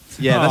 0.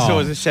 Yeah, that's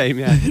always a shame,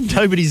 yeah.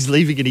 Nobody's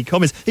leaving any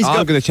comments.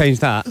 I'm going to change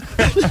that.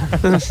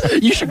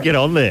 You should get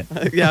on there.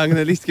 Yeah, I'm going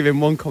to at least give him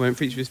one comment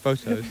for each of his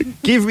photos.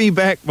 Give me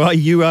back my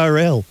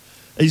URL.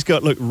 He's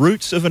got, look,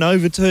 roots of an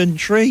overturned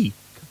tree.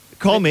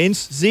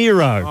 Comments,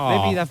 0.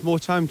 Maybe he'd have more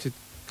time to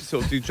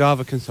sort of do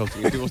Java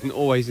consulting if he wasn't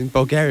always in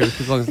Bulgaria with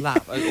people on his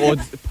lap, or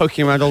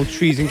poking around old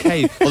trees in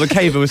cave. Or the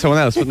cave was someone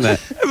else, wasn't it?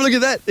 Have a look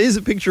at that. There's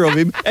a picture of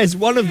him as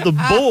one of the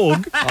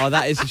Borg. Oh,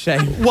 that is a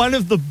shame. One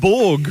of the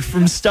Borg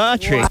from Star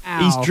Trek. Wow.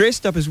 He's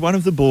dressed up as one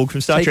of the Borg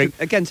from Star Trek.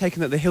 Again,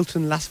 taken at the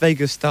Hilton Las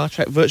Vegas Star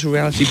Trek Virtual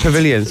Reality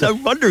Pavilion. No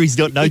wonder he's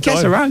got no He time.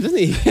 gets around, doesn't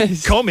he?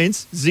 Yes.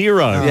 Comments,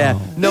 0. Yeah,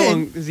 no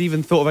one has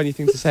even thought of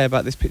anything to say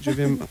about this picture of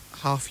him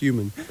half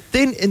human.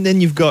 Then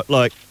you've got,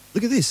 like,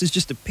 look at this. It's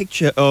just a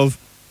picture of,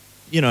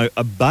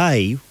 a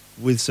bay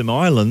with some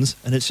islands,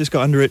 and it's just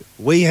got under it,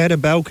 we had a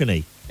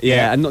balcony.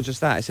 Yeah, and not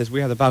just that. It says,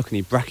 we had a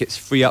balcony, brackets,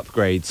 free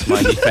upgrades,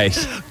 smiley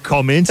face.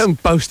 Comments. Don't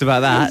boast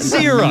about that.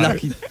 0.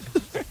 Lucky.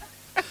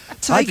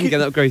 I didn't get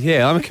an upgrade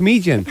here. I'm a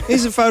comedian.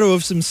 Here's a photo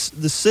of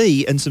the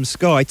sea and some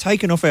sky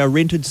taken off our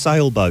rented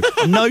sailboat.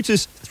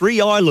 Notice 3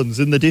 islands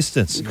in the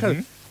distance.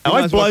 Incredible.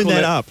 I've blown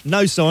that up.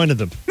 No sign of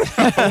them.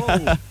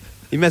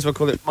 You may as well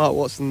call it Mark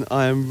Watson,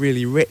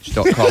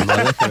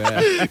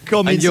 IamReallyRich.com.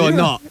 Comments, And you're 0.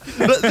 not.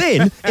 But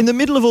then, in the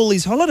middle of all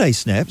these holiday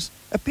snaps,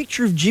 a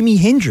picture of Jimi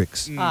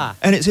Hendrix.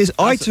 And it says,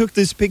 I took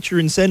this picture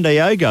in San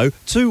Diego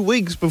 2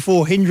 weeks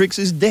before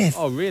Hendrix's death.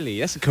 Oh, really?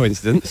 That's a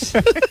coincidence.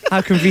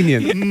 How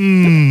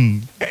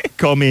convenient.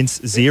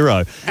 Comments,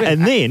 0.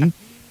 And then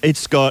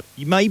it's got,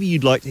 maybe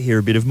you'd like to hear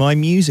a bit of my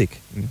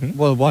music.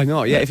 Well, why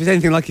not? Yeah, if it's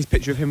anything like his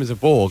picture of him as a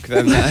Borg,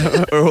 then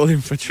we're all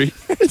in for a treat.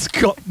 It's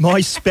got my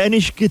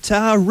Spanish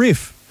guitar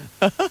riff.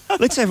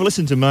 Let's have a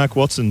listen to Mark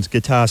Watson's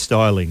guitar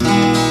styling. There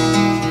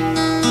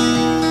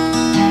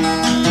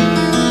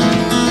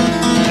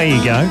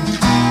you go.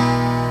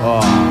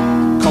 Oh,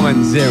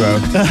 comment 0.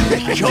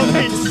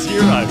 Comment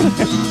 0.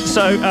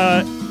 So,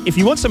 if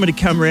you want somebody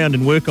to come around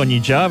and work on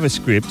your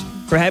JavaScript,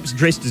 perhaps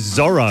dressed as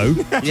Zorro,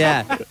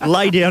 Yeah.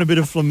 lay down a bit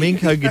of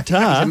flamenco He's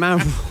guitar. a man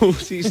for all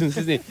seasons,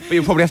 isn't he? But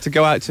you'll probably have to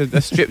go out to a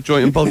strip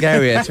joint in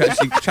Bulgaria to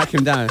actually track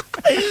him down.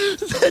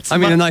 I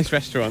mean, a nice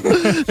restaurant.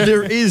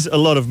 There is a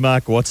lot of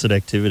Mark Watson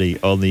activity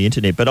on the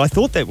internet, but I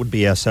thought that would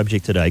be our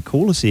subject today.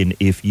 Call us in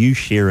if you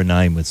share a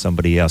name with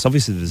somebody else.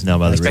 Obviously, there's no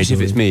other Especially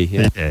if reason.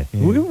 it's me, yeah.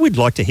 We'd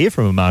like to hear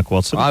from a Mark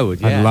Watson. I would,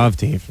 yeah. I'd love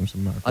to hear from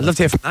some Mark. I'd love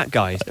to hear from that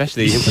guy,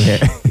 especially.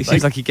 Yeah. He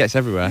seems like he gets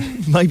everywhere.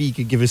 Maybe you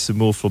could give us some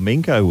more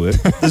flamenco work.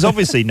 There's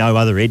obviously no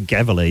other Ed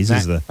Gavalies,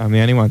 is there? I'm the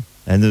only one.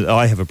 And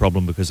I have a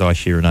problem because I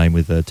share a name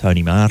with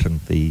Tony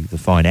Martin, the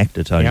fine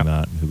actor Tony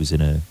Martin, who was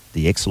in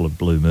the excellent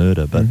Blue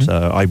Murder. But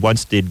I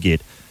once did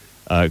get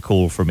a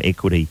call from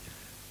Equity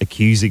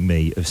accusing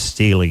me of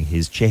stealing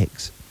his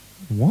checks.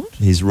 What?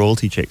 His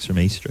royalty checks from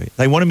East Street.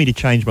 They wanted me to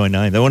change my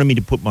name. They wanted me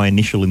to put my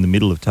initial in the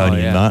middle of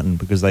Tony and Martin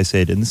because they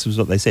said, and this was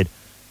what they said,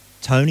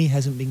 Tony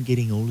hasn't been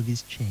getting all of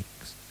his checks.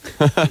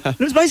 It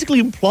was basically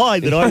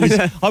implied that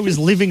I was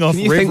living off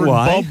Can you think Reverend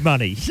why? Bob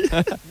money.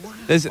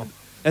 There's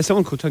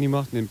someone called Tony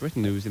Martin in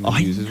Britain who was in the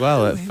news as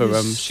well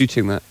for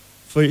shooting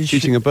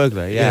a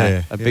burglar.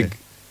 Yeah, a big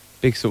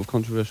sort of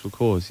controversial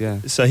cause. Yeah.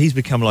 So he's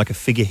become like a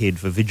figurehead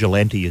for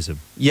vigilanteism.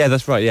 Yeah,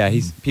 that's right. Yeah,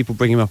 people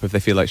bring him up if they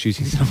feel like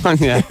shooting someone.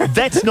 Yeah.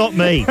 That's not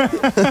me.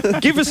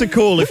 Give us a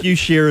call if you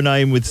share a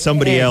name with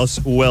somebody else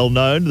well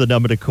known. The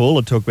number to call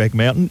at Talkback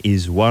Mountain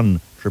is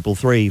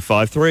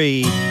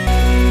 1-333-53.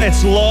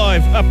 It's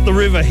live up the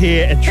river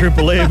here at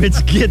Triple M.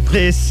 It's Get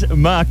This.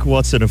 Mark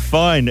Watson, a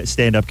fine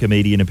stand-up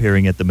comedian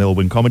appearing at the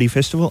Melbourne Comedy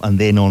Festival and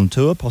then on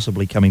tour,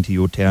 possibly coming to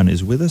your town,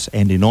 is with us.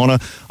 And in honour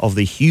of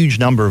the huge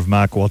number of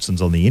Mark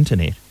Watsons on the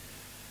internet,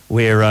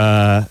 we're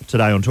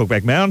today on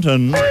Talkback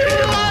Mountain,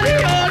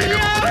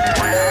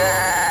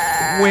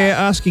 we're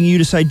asking you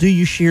to say, do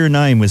you share a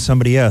name with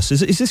somebody else?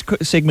 Is this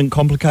segment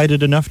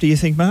complicated enough, do you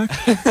think, Mark?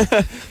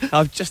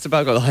 I've just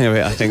about got the hang of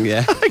it, I think,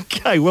 yeah.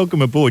 Okay,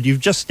 welcome aboard. You've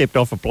just stepped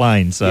off a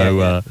plane,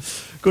 so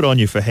good on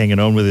you for hanging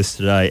on with us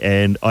today.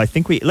 And I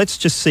think let's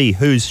just see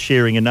who's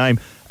sharing a name.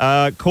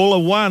 Caller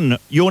 1,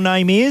 your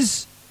name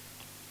is?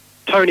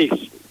 Tony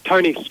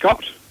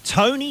Scott.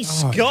 Tony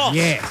Scott.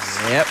 Yes.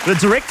 Yep. The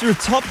director of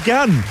Top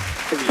Gun.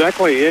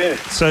 Exactly, yeah.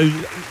 So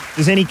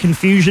does any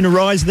confusion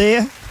arise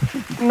there?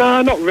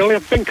 No, not really.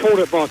 I've been called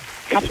it by a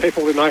couple of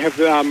people and I have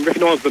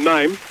recognised the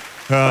name.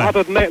 Right.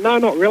 Other than that, no,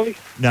 not really.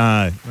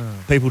 No.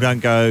 People don't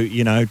go,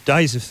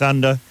 Days of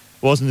Thunder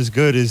wasn't as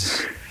good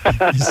as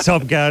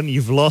Top Gun.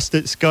 You've lost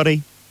it,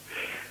 Scotty.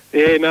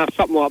 Yeah, no,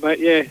 something like that,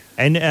 yeah.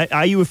 And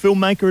are you a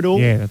filmmaker at all?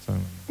 Yeah, that's all.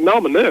 No,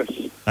 I'm a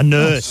nurse. A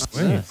nurse.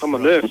 I'm a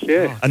nurse,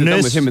 yeah. A Done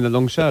nurse with him in the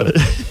long show.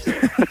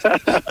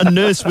 A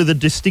nurse with a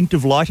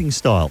distinctive lighting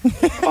style.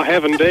 I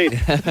have indeed.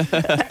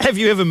 Have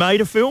you ever made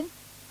a film?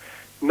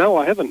 No,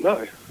 I haven't,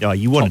 no. Oh,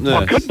 you want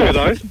Top I could do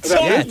though.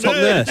 Top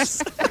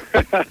nurse.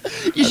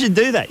 You should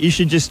do that. You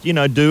should just,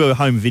 do a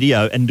home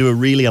video and do a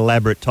really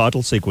elaborate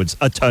title sequence,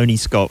 a Tony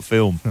Scott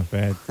film. Not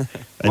bad.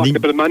 Might get a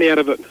bit of money out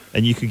of it.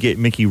 And you could get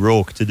Mickey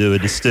Rourke to do a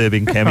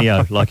disturbing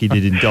cameo like he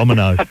did in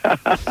Domino.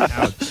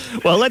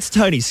 Well, that's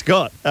Tony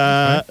Scott.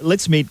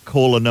 Let's meet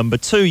caller number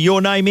 2.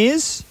 Your name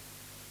is?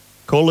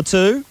 Caller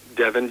 2?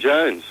 Devin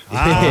Jones.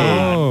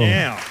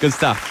 Now. Good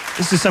stuff.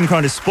 This is some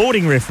kind of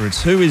sporting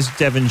reference. Who is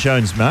Devin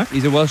Jones, Mark?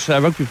 He's a Welsh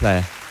rugby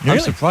player. Really?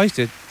 I'm surprised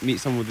to meet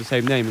someone with the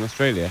same name in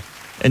Australia.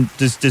 And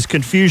does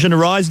confusion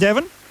arise,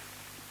 Devin?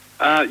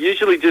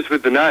 Usually just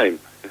with the name.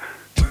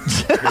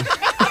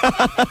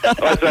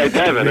 I say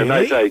Devin, and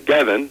they say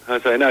Gavin. I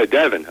say, no,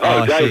 Devin.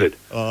 Oh, David.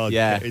 Oh,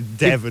 yeah.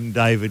 Devin,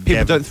 David, People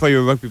Gavin. don't throw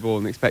you a rugby ball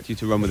and expect you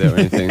to run with it or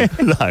anything.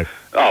 No.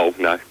 Oh,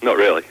 no, not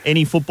really.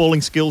 Any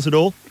footballing skills at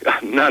all?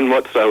 None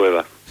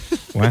whatsoever.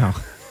 Wow.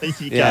 There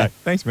you Yeah. go.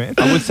 Thanks, man.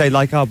 I would say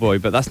like our boy,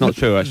 but that's not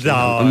true, actually. No,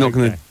 I'm not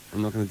okay.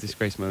 going to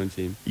disgrace my own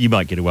team. You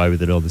might get away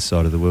with it on this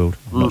side of the world.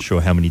 I'm not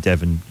sure how many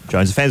Devin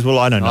Jones fans. Well,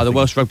 I don't know. Oh, the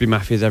Welsh rugby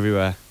mafia's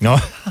everywhere. No,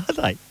 are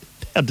they?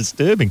 How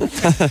disturbing.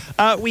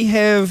 We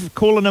have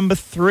caller number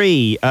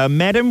 3.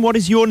 Madam, what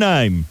is your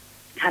name?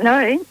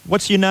 Hello.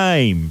 What's your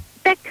name?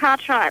 Beck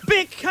Cartwright.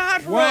 Beck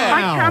Cartwright.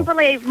 I can't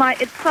believe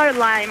it's so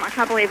lame. I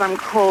can't believe I'm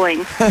calling.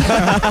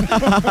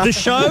 The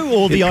show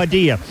or the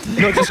idea?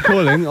 Not just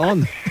calling,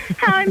 on.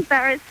 How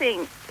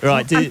embarrassing.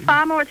 Right. I'm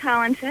far more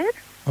talented.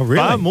 Oh,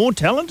 really? Far more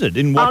talented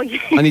in what? Oh, yeah.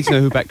 I need to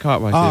know who Beck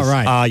Cartwright is. Oh,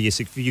 right. Ah, yes,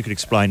 if you could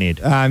explain,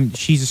 Ed.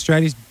 She's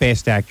Australia's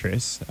best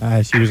actress.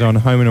 She was on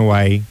Home and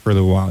Away for a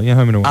little while. Yeah,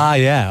 Home and Away. Ah,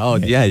 yeah. Oh,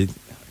 yeah.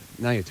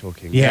 Now you're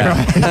talking. Yeah,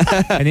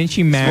 right. And then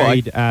she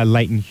married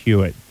Leighton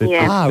Hewitt,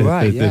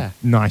 the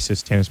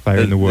nicest tennis player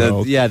in the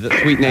world. The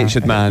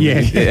sweet-natured man. Yeah,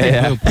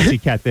 little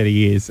pussycat that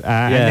he is.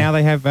 And now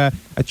they have a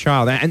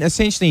child. And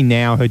essentially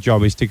now her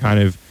job is to kind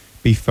of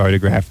be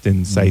photographed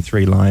and say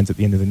 3 lines at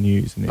the end of the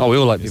news. And we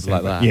all like people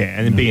like that. Yeah,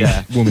 and then be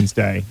Women's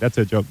Day. That's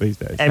her job these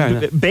days.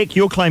 And Beck,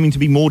 you're claiming to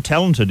be more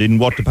talented in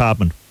what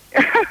department?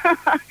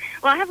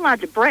 Well, I have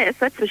larger breasts,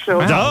 that's for sure.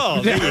 Wow.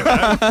 Oh, there you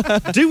go.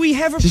 Do we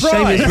have a Just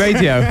shame prize? it's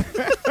radio.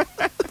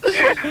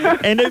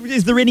 And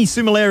is there any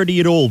similarity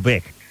at all,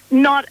 Beck?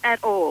 Not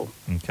at all.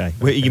 Okay.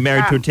 Are you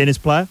married to a tennis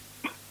player?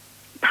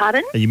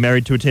 Pardon? Are you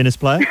married to a tennis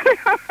player?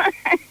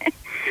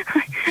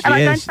 And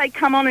I don't say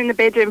come on in the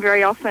bedroom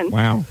very often.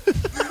 Wow.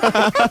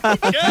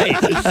 Okay.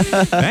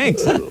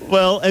 Thanks.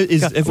 Well,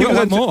 Have we got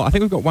one more? I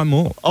think we've got one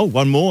more. Oh,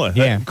 one more.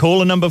 Yeah.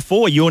 Caller number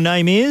 4. Your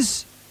name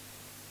is?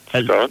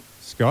 Scott.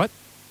 Scott?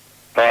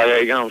 Hi, how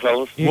you going,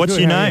 fellas? Yeah, What's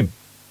good, your how are name?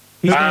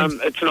 you?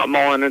 It's not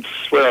mine.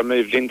 It's where I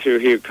moved into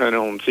here,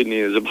 Cornwall in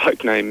Sydney. There's a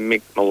bloke named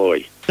Mick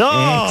Malloy.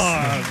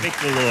 Oh,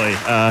 Mick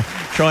Malloy.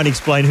 Try and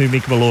explain who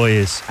Mick Malloy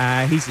is.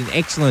 He's an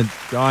excellent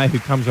guy who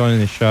comes on in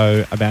the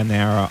show about an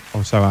hour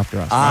or so after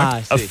us.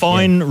 I see. A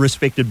fine,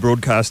 respected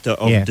broadcaster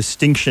of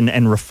distinction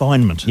and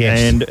refinement. Yes.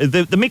 And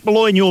the Mick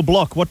Malloy in your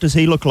block, what does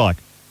he look like?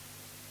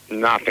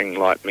 Nothing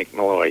like Mick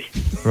Malloy.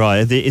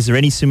 Right. Is there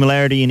any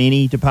similarity in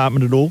any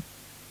department at all?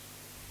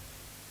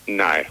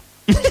 No.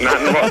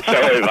 Nothing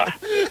whatsoever.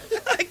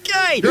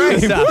 Okay.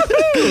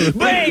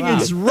 Bang,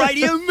 it's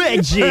radio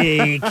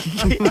magic.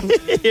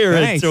 Here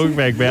at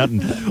Talkback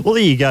Mountain. Well,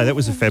 there you go. That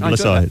was a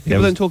fabulous idea.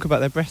 People don't talk about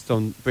their breasts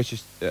on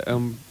British,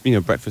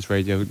 breakfast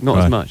radio. Not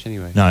as much,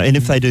 anyway. No, and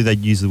if they do, they'd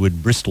use the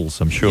word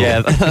Bristles, I'm sure.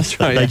 Yeah, that's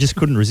right. They just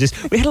couldn't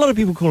resist. We had a lot of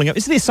people calling up.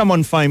 Is there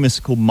someone famous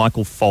called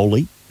Michael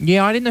Foley?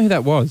 Yeah, I didn't know who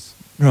that was.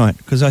 Right,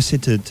 because I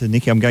said to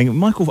Nikki, I'm going,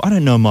 Michael, I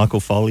don't know Michael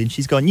Foley. And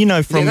she's gone,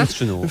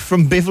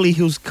 from Beverly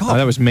Hills Cop. Oh,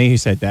 that was me who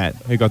said that,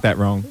 who got that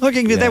wrong.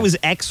 Okay, but that was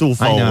Axel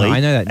Foley. I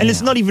know that And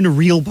it's not even a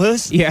real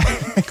person. Yeah.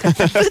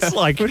 It's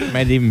like...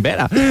 made it even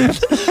better.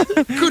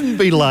 Couldn't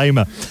be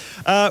lamer.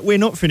 We're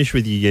not finished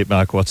with you yet,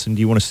 Mark Watson. Do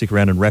you want to stick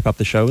around and wrap up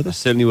the show with us?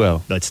 I certainly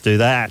will. Let's do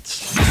that.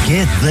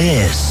 Get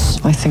this.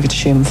 I think it's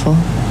shameful.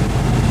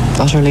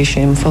 Utterly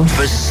shameful.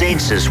 For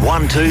Census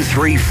 1, 2,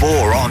 3,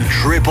 4 on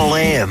Triple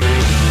M.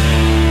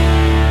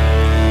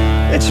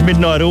 It's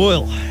Midnight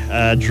Oil,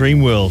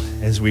 Dream World,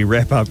 as we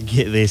wrap up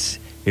Get This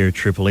here at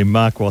Triple M.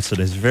 Mark Watson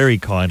has very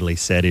kindly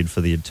sat in for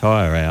the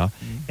entire hour,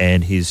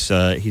 and his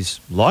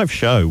live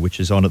show, which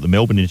is on at the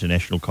Melbourne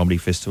International Comedy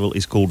Festival,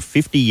 is called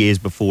 50 Years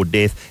Before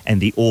Death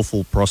and the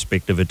Awful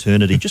Prospect of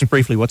Eternity. Just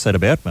briefly, what's that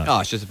about, Mark? Oh,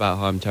 it's just about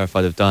how I'm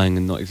terrified of dying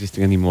and not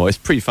existing anymore. It's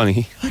pretty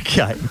funny.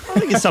 Okay. I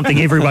think it's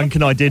something everyone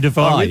can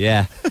identify with.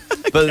 Yeah.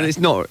 But it's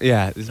not,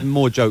 there's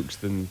more jokes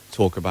than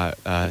talk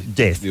about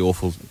death. The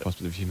awful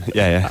prospect of human.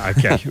 Yeah.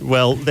 Okay.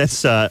 Well,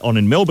 that's on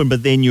in Melbourne,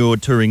 but then you're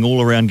touring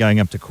all around, going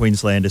up to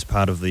Queensland as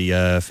part of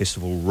the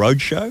festival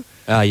roadshow.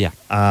 Yeah.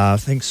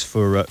 Thanks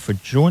for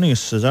joining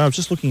us today. I was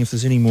just looking if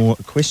there's any more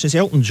questions.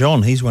 Elton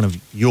John, he's one of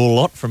your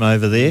lot from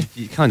over there.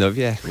 Kind of,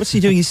 yeah. What's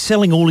he doing? He's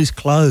selling all his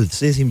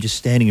clothes. There's him just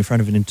standing in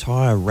front of an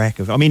entire rack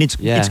of... I mean, it's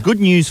good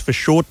news for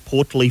short,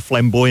 portly,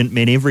 flamboyant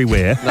men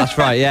everywhere. That's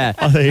right, yeah.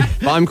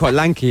 But I'm quite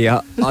lanky.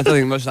 I don't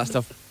think much of that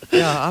stuff...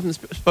 Yeah, I haven't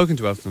spoken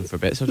to Elton for a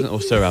bit, or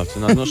Sir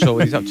Elton. I'm not sure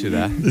what he's up to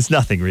there. There's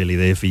nothing really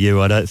there for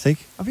you, I don't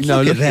think. I mean,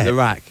 look at the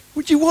rack.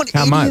 Would you want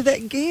any of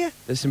that gear?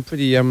 There's some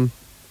pretty...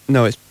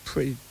 No, it's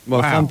pretty...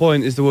 Well,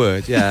 flamboyant is the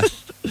word, yeah.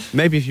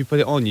 Maybe if you put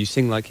it on, you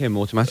sing like him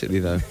automatically,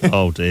 though.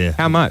 Oh, dear.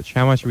 How much?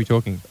 How much are we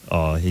talking?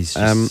 Oh, he's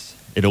just...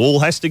 It all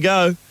has to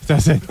go.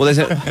 Does it? Well, there's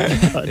a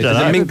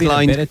know. mink Better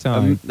lined.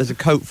 time. There's a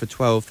coat for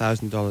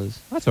 $12,000.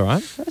 That's all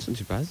right. That's not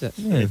too bad, is it?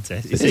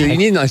 Fantastic. You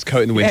need a nice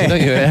coat in the winter,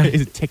 don't you? Yeah.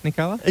 Is it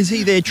Technicolor? Is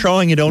he there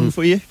trying it on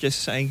for you? Just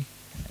saying,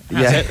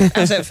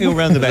 how's that feel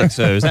round the back,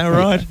 sir? Is that all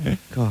right?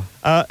 God.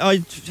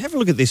 I have a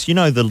look at this. You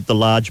know the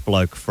large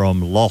bloke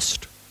from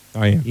Lost.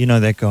 Oh, yeah. You know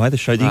that guy. The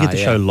show. You get the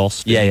yeah. show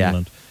Lost in Yeah.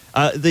 England.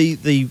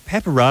 The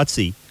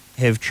paparazzi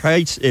have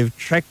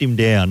tracked him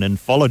down and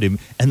followed him,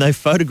 and they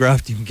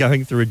photographed him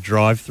going through a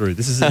drive-through.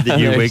 This is at the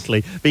New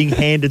Weekly, being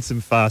handed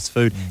some fast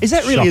food. Is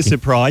that really Shocking. a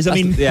surprise? I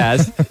mean,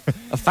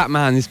 a fat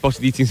man is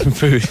spotted eating some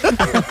food.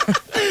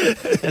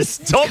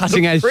 stop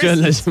Cutting edge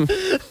journalism.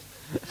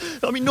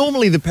 I mean,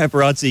 normally the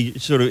paparazzi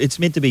it's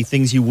meant to be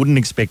things you wouldn't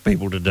expect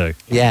people to do.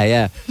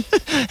 Yeah.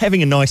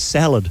 Having a nice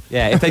salad.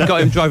 Yeah, if they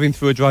got him driving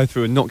through a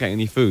drive-through and not getting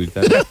any food,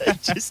 then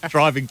Just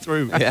driving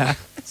through. yeah,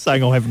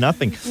 Saying I'll have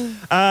nothing.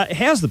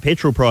 How's the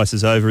petrol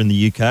prices over in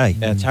the UK?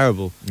 yeah,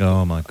 terrible.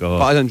 Oh, my But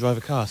God. I don't drive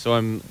a car, so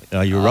I'm.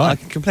 Oh, you're I right.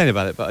 can complain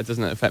about it, but it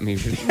doesn't affect me.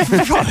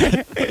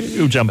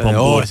 You'll jump on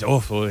Oh, board. it's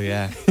awful.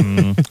 Yeah.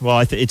 Well,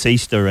 it's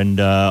Easter, and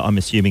I'm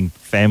assuming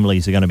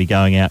families are going to be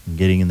going out and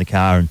getting in the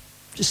car and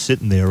just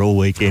sitting there all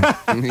weekend.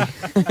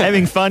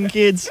 Having fun,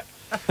 kids.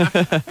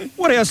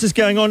 What else is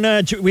going on?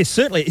 We're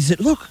certainly...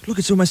 Look,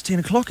 it's almost 10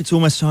 o'clock. It's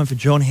almost time for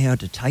John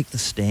Howard to take the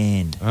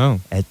stand. Oh.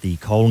 At the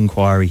coal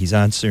inquiry, he's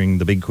answering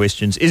the big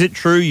questions. Is it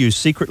true you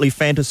secretly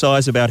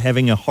fantasize about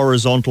having a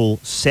horizontal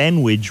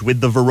sandwich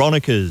with the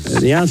Veronicas?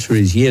 The answer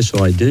is yes,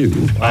 I do.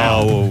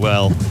 Oh,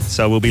 well,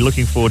 so we'll be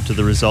looking forward to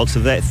the results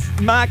of that.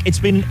 Mark, it's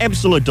been an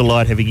absolute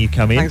delight having you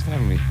come in. Thanks for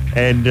having me.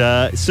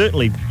 And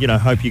certainly,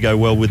 hope you go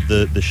well with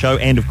the show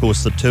and, of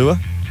course, the tour.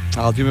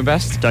 I'll do my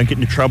best. Don't get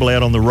into trouble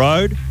out on the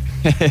road.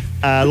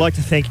 I'd like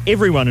to thank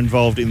everyone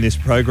involved in this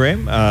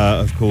program.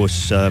 Of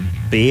course,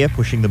 Bear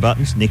pushing the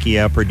buttons, Nikki,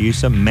 our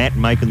producer, Matt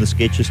making the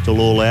sketches till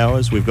all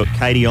hours. We've got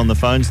Katie on the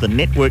phones, the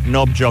network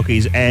knob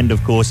jockeys, and,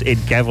 of course, Ed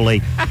Cavalier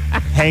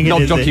hanging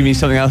Knob in jockey there. means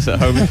something else at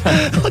home.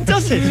 Oh,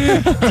 does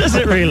it? Does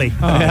it really?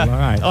 Oh, all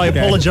right. I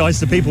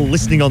apologise to people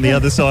listening on the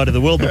other side of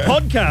the world. I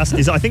think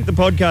the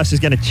podcast is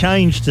going to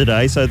change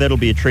today, so that'll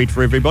be a treat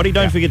for everybody.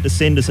 Don't forget to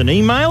send us an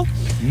email.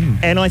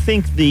 And I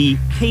think the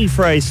key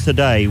phrase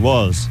today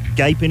was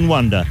gape in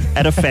wonder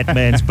at a fat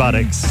man's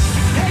buttocks.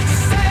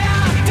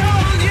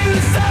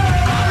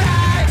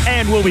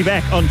 And we'll be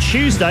back on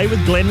Tuesday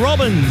with Glenn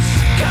Robbins.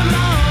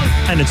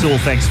 And it's all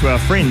thanks to our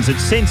friends at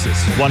Census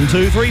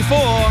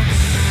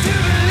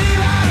 1234.